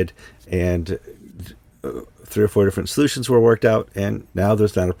identified, and 3 or 4 different solutions were worked out, and now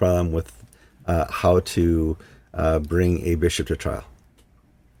there's not a problem with how to bring a bishop to trial."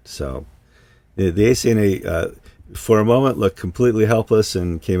 So the ACNA, for a moment, looked completely helpless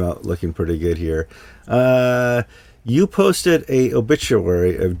and came out looking pretty good here. You posted a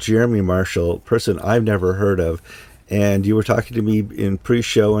obituary of Jeremy Marshall, person I've never heard of, and you were talking to me in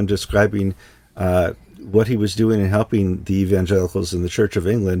pre-show and describing what he was doing and helping the evangelicals in the Church of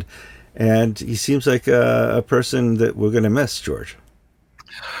England. And he seems like a person that we're going to miss, George.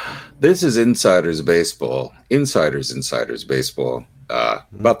 This is insiders baseball. Insiders baseball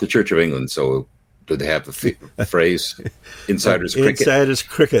about the Church of England. So do they have a phrase? Insiders cricket? Insiders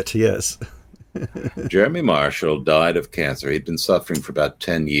cricket, yes. Jeremy Marshall died of cancer. He'd been suffering for about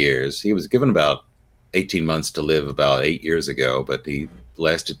 10 years. He was given about 18 months to live about 8 years ago, but he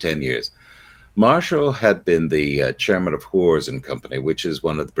lasted 10 years. Marshall had been the chairman of Hoores and Company, which is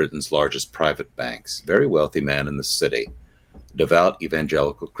one of Britain's largest private banks. Very wealthy man in the city. Devout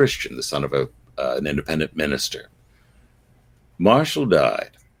evangelical Christian, the son of an independent minister. Marshall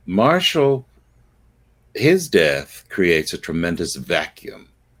died. His death creates a tremendous vacuum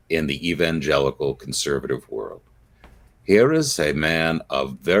in the evangelical conservative world. Here is a man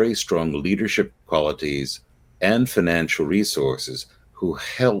of very strong leadership qualities and financial resources who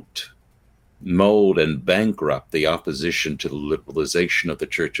helped mold and bankrupt the opposition to the liberalization of the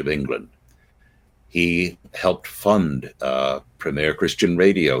Church of England. He helped fund Premier Christian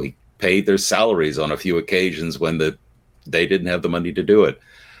Radio. He paid their salaries on a few occasions when they didn't have the money to do it.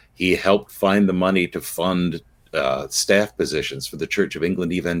 He helped find the money to fund staff positions for the Church of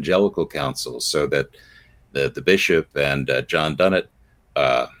England Evangelical Council so that the bishop and John Dunnett,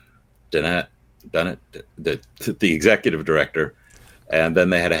 the executive director, and then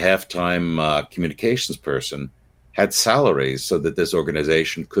they had a half-time communications person, had salaries so that this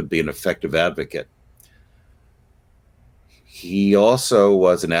organization could be an effective advocate. He also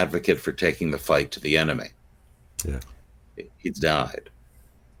was an advocate for taking the fight to the enemy. Yeah. He's died.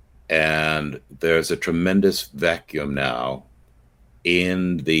 And there's a tremendous vacuum now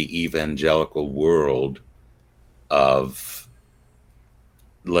in the evangelical world of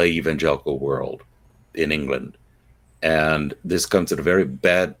lay evangelical world in England. And this comes at a very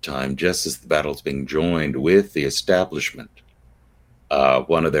bad time, just as the battle's being joined with the establishment.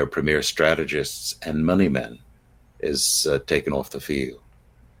 One of their premier strategists and moneymen is taken off the field.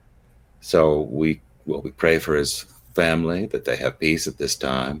 So we pray for his family, that they have peace at this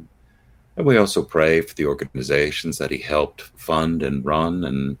time. And we also pray for the organizations that he helped fund and run,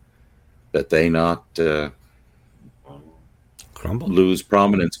 and that they not crumble, lose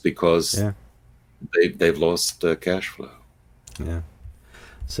prominence because they've lost cash flow. Yeah.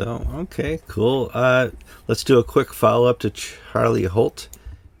 So, okay, cool. Let's do a quick follow-up to Charlie Holt.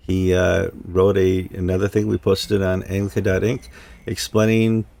 He wrote another thing we posted on Anglican.inc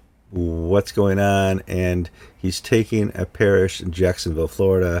explaining what's going on, and he's taking a parish in Jacksonville,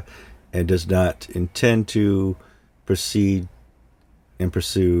 Florida, and does not intend to proceed and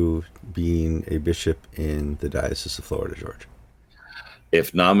pursue being a bishop in the Diocese of Florida, George.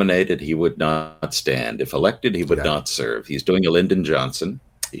 If nominated, he would not stand. If elected, he would not serve. He's doing a Lyndon Johnson.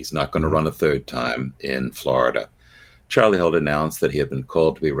 He's not going to run a third time in Florida. Charlie Holt announced that he had been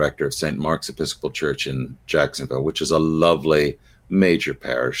called to be rector of St. Mark's Episcopal Church in Jacksonville, which is a lovely major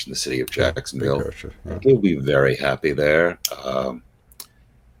parish in the city of Jacksonville. He'll be very happy there.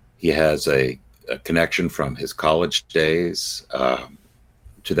 He has a connection from his college days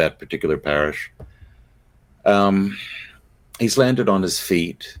to that particular parish. He's landed on his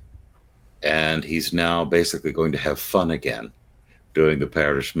feet, and he's now basically going to have fun again, doing the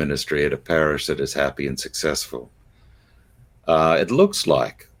parish ministry at a parish that is happy and successful. It looks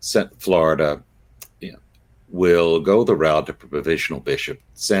like Florida will go the route of provisional bishop.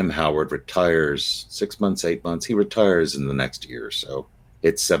 Sam Howard retires 6 months, 8 months. He retires in the next year or so.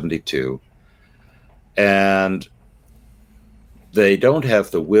 It's 72. And they don't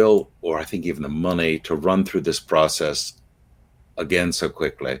have the will, or I think even the money, to run through this process again so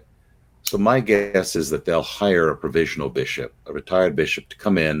quickly. So my guess is that they'll hire a provisional bishop, a retired bishop, to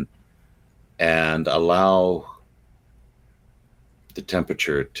come in and allow the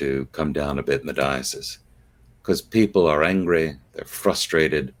temperature to come down a bit in the diocese, because people are angry, they're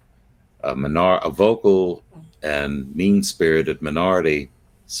frustrated. A vocal and mean-spirited minority,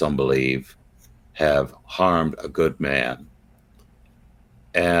 some believe, have harmed a good man.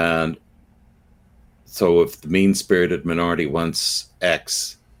 And so if the mean-spirited minority wants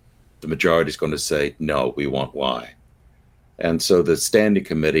X, the majority is going to say, no, we want Y. And so the standing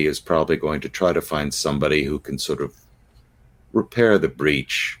committee is probably going to try to find somebody who can sort of repair the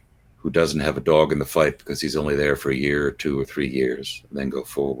breach, who doesn't have a dog in the fight because he's only there for a year or 2 or 3 years, and then go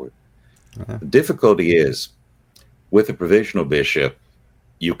forward. The difficulty is, with a provisional bishop,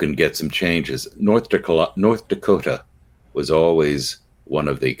 you can get some changes. North Dakota was always one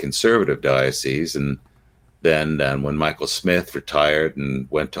of the conservative dioceses, and then when Michael Smith retired and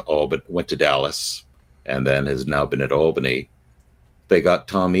went to Dallas, and then has now been at Albany, they got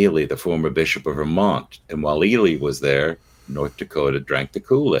Tom Ely, the former bishop of Vermont, and while Ely was there, North Dakota drank the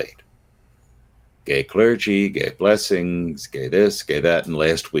Kool-Aid. Gay clergy, gay blessings, gay this, gay that. And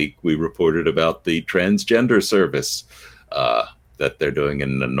last week we reported about the transgender service that they're doing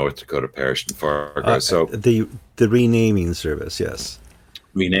in the North Dakota parish in Fargo. So the renaming service, yes.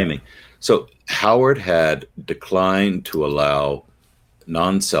 Renaming. So Howard had declined to allow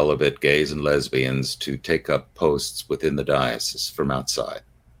non-celibate gays and lesbians to take up posts within the diocese from outside.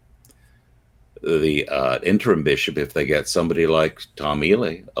 The interim bishop, if they get somebody like Tom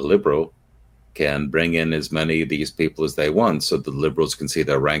Ely, a liberal, can bring in as many of these people as they want, so the liberals can see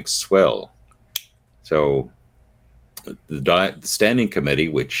their ranks swell. So the standing committee,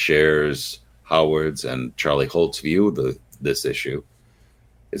 which shares Howard's and Charlie Holt's view of this issue,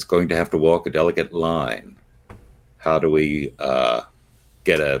 is going to have to walk a delicate line. How do we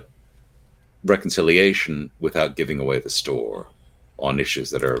get a reconciliation without giving away the store on issues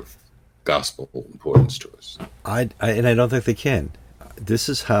that are of gospel importance to us? I don't think they can. This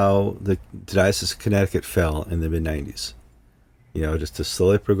is how the Diocese of Connecticut fell in the mid-90s. Just a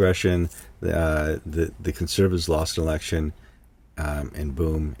slow progression. The conservatives lost an election, and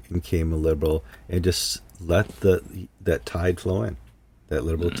boom, in came a liberal, and just let that tide flow in. That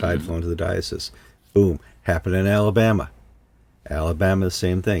liberal tide flow into the diocese. Boom. Happened in Alabama. Alabama, the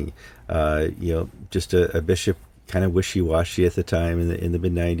same thing. Just a bishop kind of wishy-washy at the time in the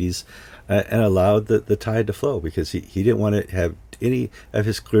mid-90s, and allowed the tide to flow, because he didn't want to have any of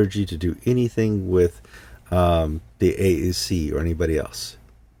his clergy to do anything with the AAC or anybody else.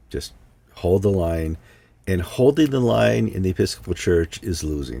 Just hold the line, and holding the line in the Episcopal Church is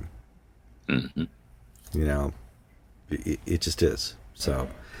losing. It just is. So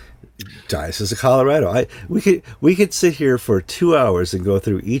Diocese of Colorado. We could sit here for 2 hours and go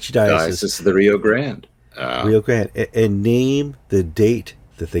through each diocese. Diocese of the Rio Grande. Rio Grande, and name the date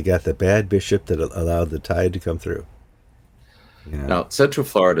that they got the bad bishop that allowed the tide to come through. Yeah. Now, Central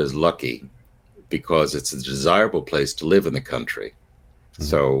Florida is lucky because it's a desirable place to live in the country. Mm-hmm.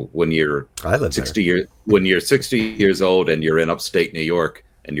 So when you're 60 years old and you're in upstate New York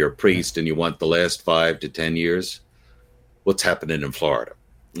and you're a priest and you want the last 5 to 10 years, what's happening in Florida?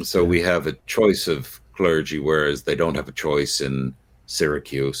 And so we have a choice of clergy, whereas they don't have a choice in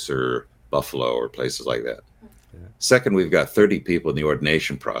Syracuse or Buffalo or places like that. Yeah. Second, we've got 30 people in the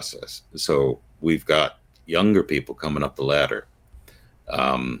ordination process. So we've got younger people coming up the ladder.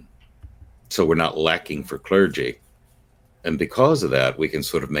 So we're not lacking for clergy. And because of that, we can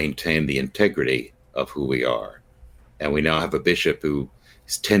sort of maintain the integrity of who we are. And we now have a bishop who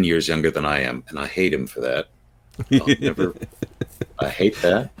is 10 years younger than I am, and I hate him for that. I hate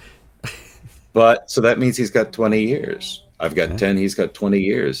that. But so that means he's got 20 years. I've got 10, he's got 20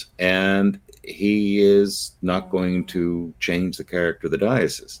 years. And he is not going to change the character of the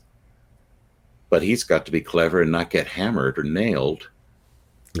diocese. But he's got to be clever and not get hammered or nailed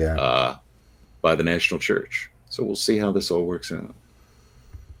by the national church. So we'll see how this all works out.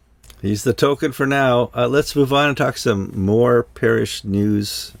 He's the token for now. Let's move on and talk some more parish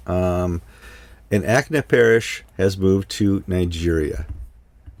news. An Akna parish has moved to Nigeria.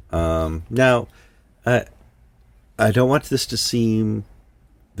 Now, I don't want this to seem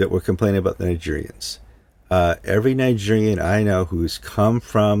that we're complaining about the Nigerians. Every Nigerian I know who's come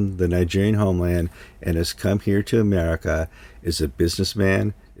from the Nigerian homeland and has come here to America is a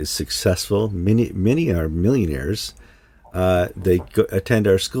businessman, is successful. Many are millionaires. They attend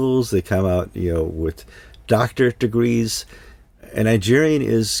our schools. They come out, with doctorate degrees. A Nigerian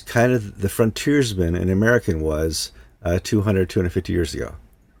is kind of the frontiersman an American was 250 years ago.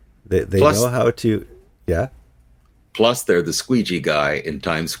 They know how to, Plus, they're the squeegee guy in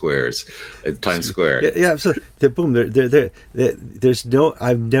Times Square. Yeah, so boom. There's no.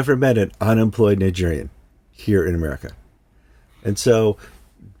 I've never met an unemployed Nigerian here in America, and so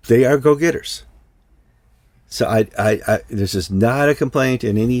they are go-getters. So I this is not a complaint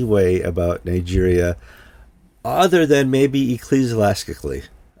in any way about Nigeria, other than maybe ecclesiastically.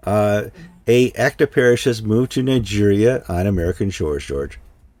 A Akna parish has moved to Nigeria on American shores, George.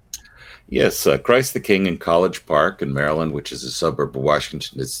 Yes, Christ the King in College Park in Maryland, which is a suburb of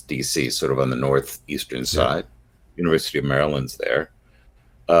Washington, D.C., sort of on the northeastern side. University of Maryland's there.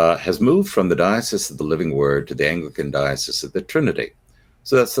 Has moved from the Diocese of the Living Word to the Anglican Diocese of the Trinity.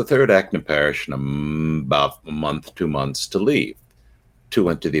 So that's the third Akna parish in about a month, 2 months to leave. 2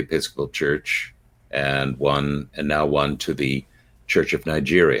 went to the Episcopal Church, and now one to the Church of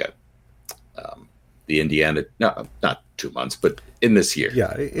Nigeria. The Indiana, no, not 2 months, but in this year.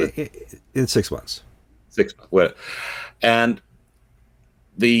 Yeah, in 6 months. 6 months. Well, and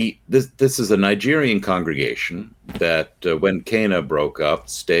this is a Nigerian congregation that, when Cana broke up,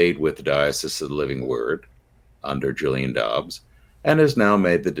 stayed with the Diocese of the Living Word under Julian Dobbs, and has now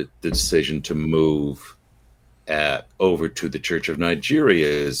made the decision to move over to the Church of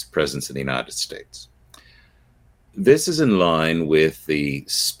Nigeria's presence in the United States. This is in line with the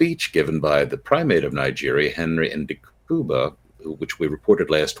speech given by the primate of Nigeria, Henry Ndikuba, which we reported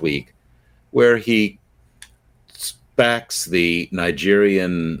last week, where he backs the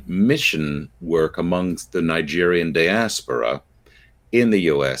Nigerian mission work amongst the Nigerian diaspora in the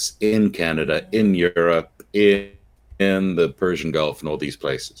U.S., in Canada, in Europe, in the Persian Gulf, and all these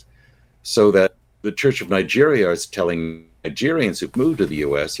places. So that the Church of Nigeria is telling Nigerians who've moved to the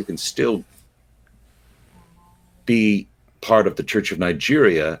U.S., you can still be part of the Church of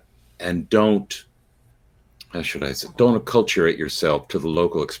Nigeria and don't acculturate yourself to the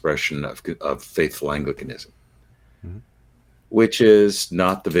local expression of faithful Anglicanism, which is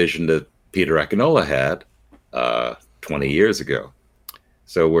not the vision that Peter Akinola had 20 years ago.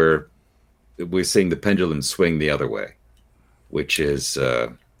 So we're seeing the pendulum swing the other way, which is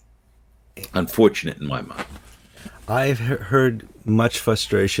unfortunate in my mind. I've heard much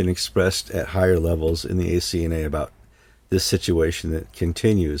frustration expressed at higher levels in the ACNA about this situation that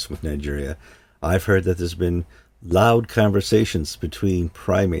continues with Nigeria. I've heard that there's been loud conversations between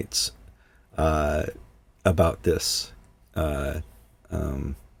primates about this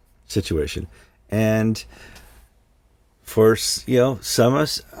situation. And for some of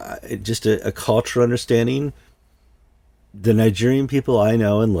us, just a cultural understanding, the Nigerian people I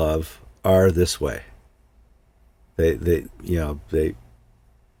know and love are this way. They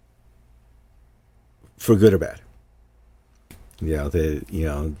for good or bad.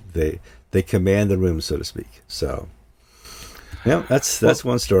 They command the room, so to speak. So Yeah, that's Well,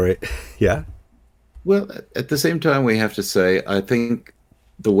 one story. Yeah. well, at the same time, we have to say, I think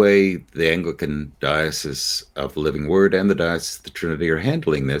the way the Anglican Diocese of the Living Word and the Diocese of the Trinity are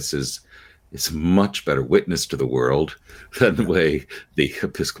handling this is a much better witness to the world than the Yeah. way the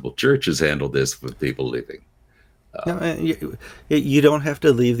Episcopal Church has handled this with people leaving. No, Uh, you don't have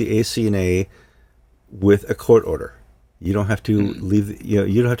to leave the ACNA with a court order. You don't have to mm, leave.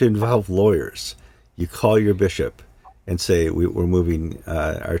 You don't have to involve lawyers. You call your bishop and say we're moving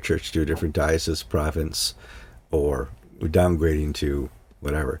our church to a different diocese, province, or we're downgrading to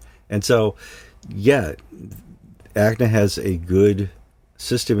whatever. And so, yeah, ACNA has a good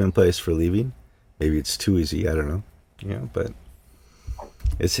system in place for leaving. Maybe it's too easy. I don't know. But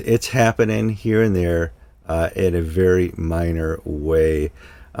it's happening here and there in a very minor way.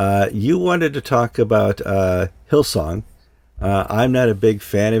 You wanted to talk about Hillsong. I'm not a big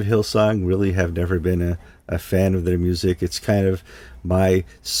fan of Hillsong. Really, have never been a fan of their music. It's kind of my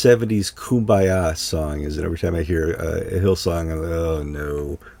 '70s kumbaya song. Is it every time I hear a Hillsong, I'm like, oh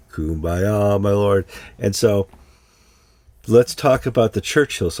no, kumbaya, my lord. And so let's talk about the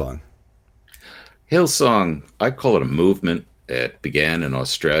church Hillsong. Hillsong, I call it a movement. It began in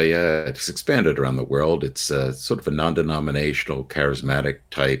Australia. It's expanded around the world. It's sort of a non-denominational, charismatic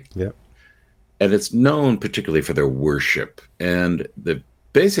type, Yep. and it's known particularly for their worship. And they've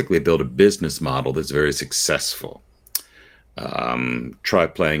basically built a business model that's very successful. Try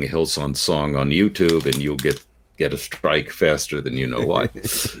playing a Hillsong song on YouTube, and you'll get a strike faster than you know what.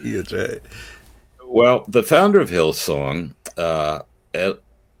 That's right. Well, the founder of Hillsong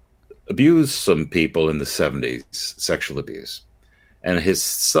abused some people in the 70s, sexual abuse. And his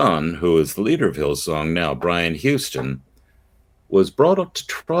son, who is the leader of Hillsong now, Brian Houston, was brought up to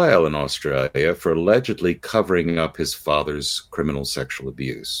trial in Australia for allegedly covering up his father's criminal sexual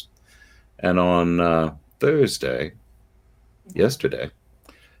abuse. And on yesterday,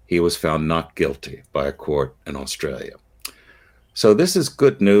 he was found not guilty by a court in Australia. So this is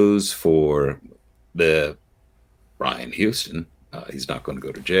good news for the Brian Houston. He's not going to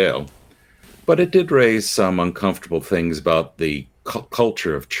go to jail. But it did raise some uncomfortable things about the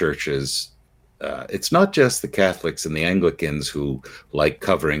culture of churches. It's not just the Catholics and the Anglicans who like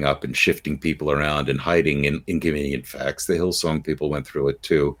covering up and shifting people around and hiding inconvenient facts. The Hillsong people went through it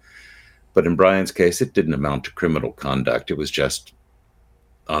too. But in Brian's case, it didn't amount to criminal conduct. It was just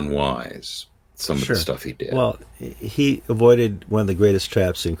unwise, some of the Sure. stuff he did. Well, he avoided one of the greatest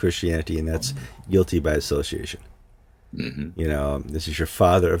traps in Christianity, and that's guilty by association. Hmm. This is your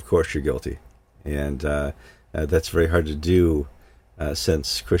father, of course you're guilty. And that's very hard to do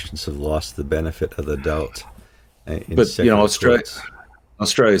since Christians have lost the benefit of the doubt in But, secular courts.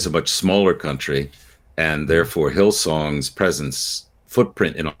 Australia is a much smaller country, and therefore Hillsong's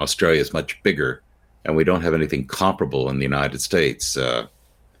footprint in Australia is much bigger, and we don't have anything comparable in the United States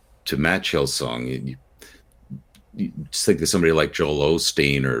to match Hillsong. You just think of somebody like Joel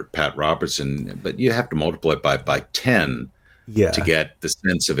Osteen or Pat Robertson, but you have to multiply it by 10 Yeah. to get the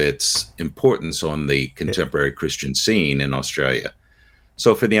sense of its importance on the contemporary Christian scene in Australia.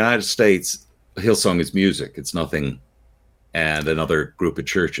 So for the United States, Hillsong is music. It's nothing, and another group of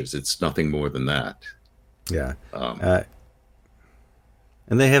churches. It's nothing more than that. Yeah. Um,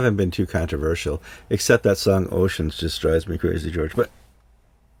 And they haven't been too controversial, except that song Oceans just drives me crazy, George. But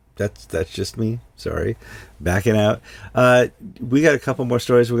that's just me. Sorry. Backing out. We got a couple more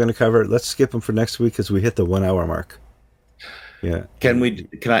stories we're going to cover. Let's skip them for next week because we hit the 1 hour mark. Yeah.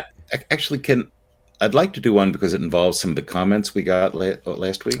 I'd like to do one because it involves some of the comments we got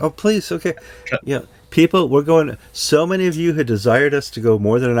last week. Oh, please. Okay. Yeah. People, we're going. So many of you had desired us to go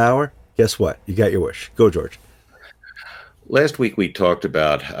more than an hour. Guess what? You got your wish. Go, George. Last week we talked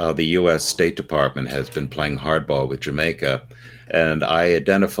about how the U.S. State Department has been playing hardball with Jamaica, and I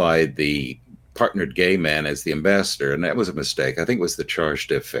identified the partnered gay man as the ambassador, and that was a mistake. I think it was the charge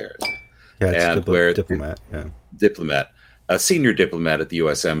d'affaires. Yeah, it's And where diplomat. Yeah. diplomat, a senior diplomat at the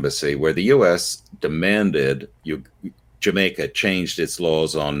U.S. Embassy, where the U.S. demanded Jamaica changed its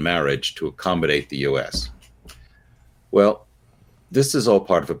laws on marriage to accommodate the U.S. Well, this is all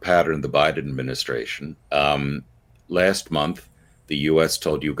part of a pattern of the Biden administration. Last month, the U.S.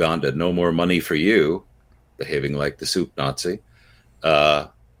 told Uganda, no more money for you, behaving like the soup Nazi,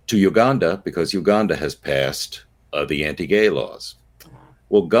 to Uganda because Uganda has passed the anti-gay laws.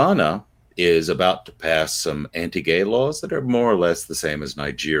 Well, Ghana is about to pass some anti-gay laws that are more or less the same as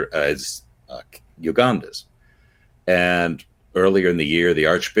Uganda's. And earlier in the year, the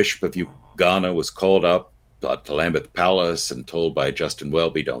Archbishop of Uganda was called up to Lambeth Palace and told by Justin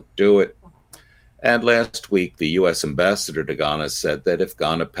Welby, don't do it. And last week, the U.S. ambassador to Ghana said that if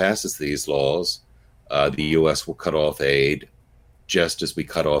Ghana passes these laws, the U.S. will cut off aid just as we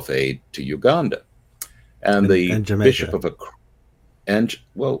cut off aid to Uganda. And the and Jamaica. bishop of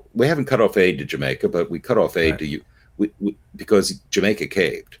we haven't cut off aid to Jamaica, but we cut off aid to because Jamaica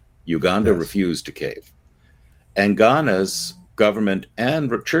caved. Uganda refused to cave. And Ghana's government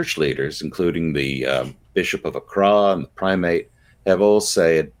and church leaders, including the Bishop of Accra and the primate, have all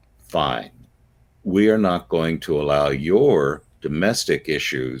said, fine, we are not going to allow your domestic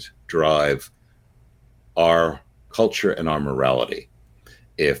issues drive our culture and our morality.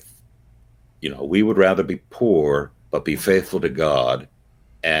 If, we would rather be poor, but be faithful to God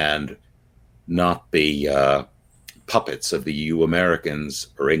and not be puppets of the EU Americans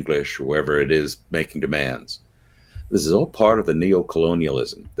or English or whoever it is making demands. This is all part of the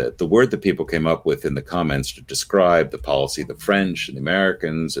neo-colonialism, the word that people came up with in the comments to describe the policy of the French and the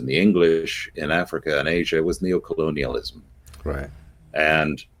Americans and the English in Africa and Asia was neo-colonialism. Right.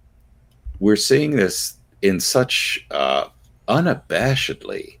 And we're seeing this in such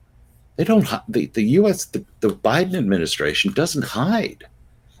unabashedly. They don't. The U.S. the Biden administration doesn't hide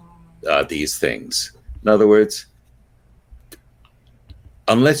these things. In other words,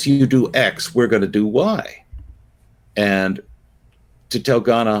 unless you do X, we're going to do Y. And to tell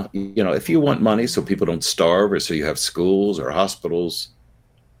Ghana, if you want money so people don't starve or so you have schools or hospitals,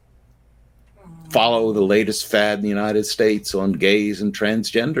 follow the latest fad in the United States on gays and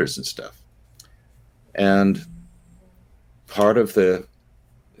transgenders and stuff. And part of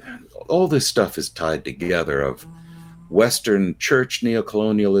all this stuff is tied together of Western church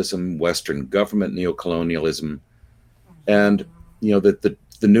neocolonialism, Western government neocolonialism, and that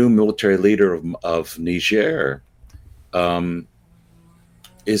the new military leader of Niger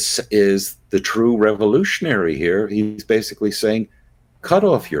is the true revolutionary here. He's basically saying, cut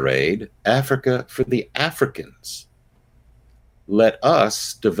off your aid, Africa for the Africans. Let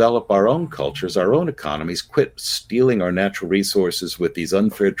us develop our own cultures, our own economies, quit stealing our natural resources with these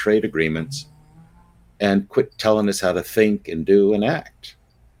unfair trade agreements, and quit telling us how to think and do and act.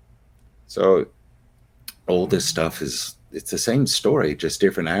 So all this stuff it's the same story, just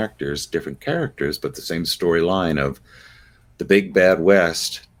different actors, different characters, but the same storyline of the big bad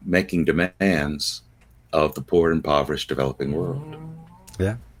West making demands of the poor, impoverished, developing world.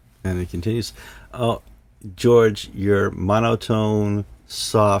 Yeah, and it continues. Oh, George, your monotone,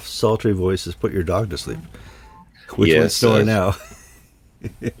 soft, sultry voice has put your dog to sleep. Which one's snoring now?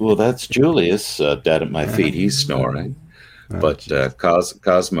 Well, that's Julius down at my feet. He's snoring. But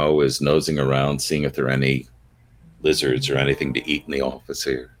Cosmo is nosing around, seeing if there are any lizards or anything to eat in the office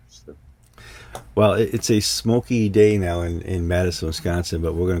here. So. Well, it's a smoky day now in Madison, Wisconsin,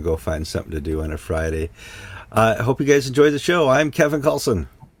 but we're going to go find something to do on a Friday. I hope you guys enjoyed the show. I'm Kevin Coulson.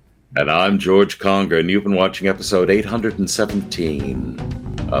 And I'm George Conger, and you've been watching episode 817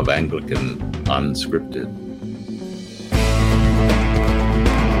 of Anglican Unscripted.